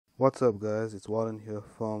What's up guys, it's Warren here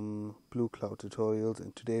from Blue Cloud Tutorials,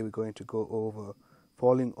 and today we're going to go over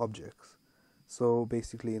falling objects. So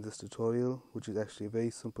basically in this tutorial, which is actually a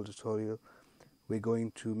very simple tutorial, we're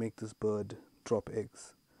going to make this bird drop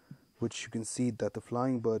eggs, which you can see that the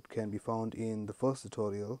flying bird can be found in the first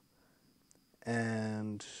tutorial.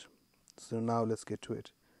 And so now let's get to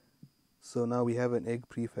it. So now we have an egg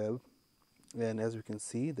prefab, and as we can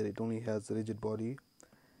see that it only has a rigid body,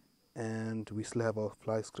 and we still have our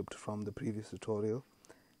fly script from the previous tutorial,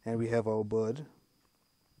 and we have our bird.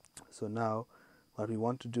 So now what we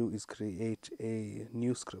want to do is create a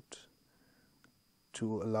new script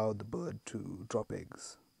to allow the bird to drop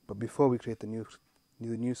eggs. But before we create the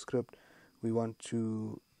new script, we want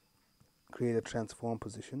to create a transform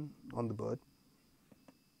position on the bird.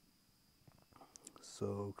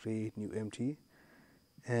 So create new empty,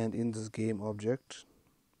 and in this game object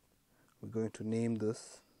we're going to name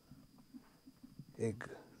this egg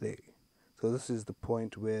lay. So this is the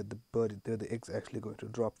point where the egg's actually going to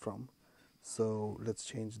drop from. So let's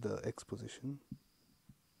change the X position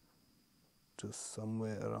to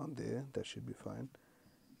somewhere around there. That should be fine.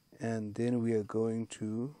 And then we are going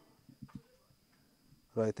to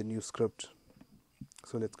write the new script.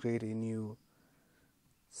 So let's create a new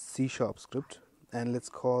C# script, and let's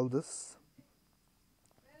call this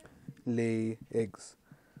lay eggs.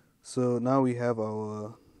 So now we have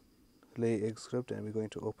our lay egg script, and we're going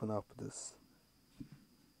to open up this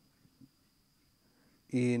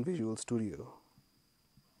in Visual Studio.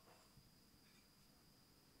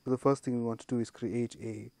 So the first thing we want to do is create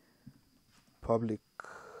a public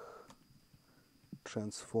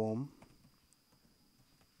transform.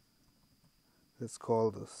 Let's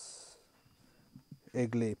call this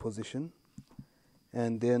egg lay position.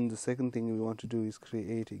 And then the second thing we want to do is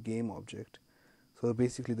create a game object. So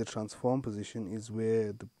basically the transform position is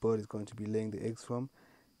where the bird is going to be laying the eggs from,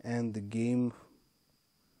 and the game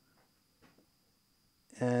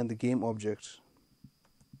object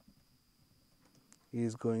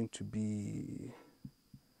is going to be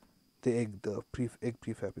the egg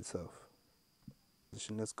prefab itself.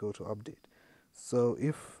 Let's go to update. So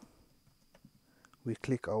if we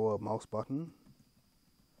click our mouse button,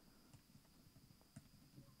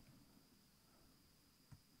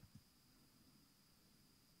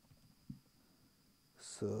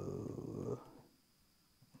 so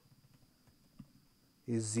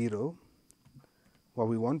is 0. What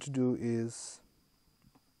we want to do is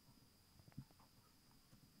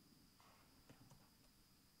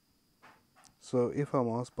so if our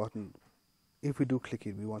mouse button, if we do click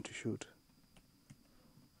it, we want to shoot,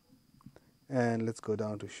 and let's go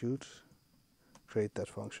down to shoot, create that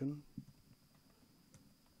function.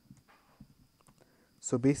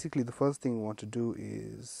 So basically the first thing we want to do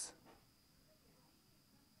is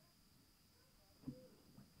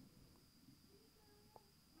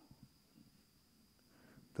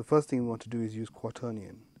use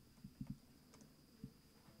quaternion.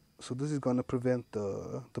 So this is going to prevent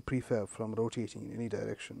the prefab from rotating in any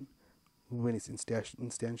direction when it's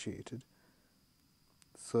instantiated.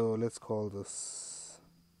 So let's call this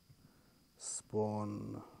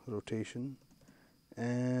spawn rotation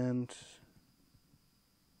and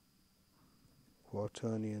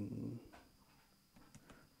quaternion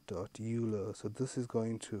dot Euler. So this is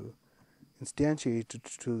going to instantiate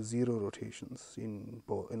to 0 rotations in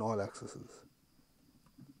all axes.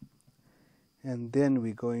 And then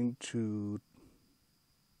we're going to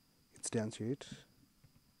instantiate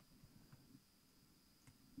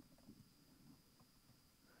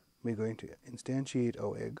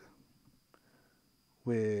our egg.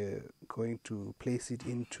 We're going to place it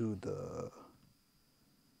into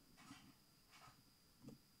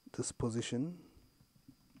this position,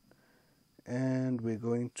 and we're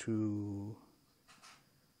going to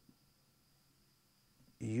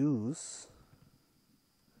use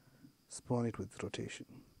spawn it with rotation,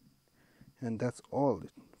 and that's all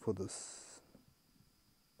for this.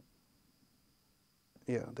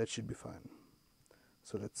 Yeah, that should be fine.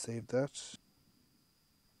 So let's save that.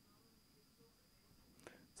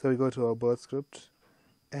 So we go to our bird script,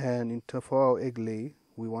 and for our egg lay,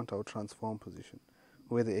 we want our transform position,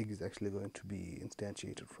 where the egg is actually going to be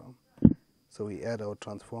instantiated from. So we add our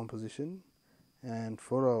transform position, and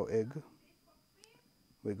for our egg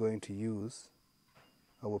we're going to use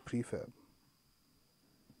our prefab,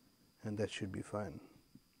 and that should be fine.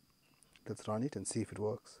 Let's run it and see if it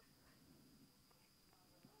works.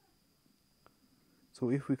 So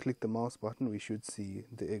if we click the mouse button, we should see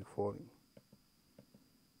the egg falling,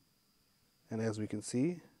 and as we can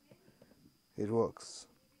see, it works.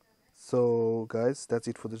 So guys, that's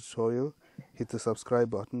it for the tutorial. hit the subscribe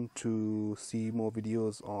button to see more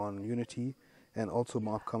videos on Unity and also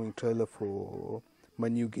my upcoming trailer for my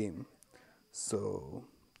new game. So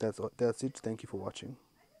that's it. Thank you for watching.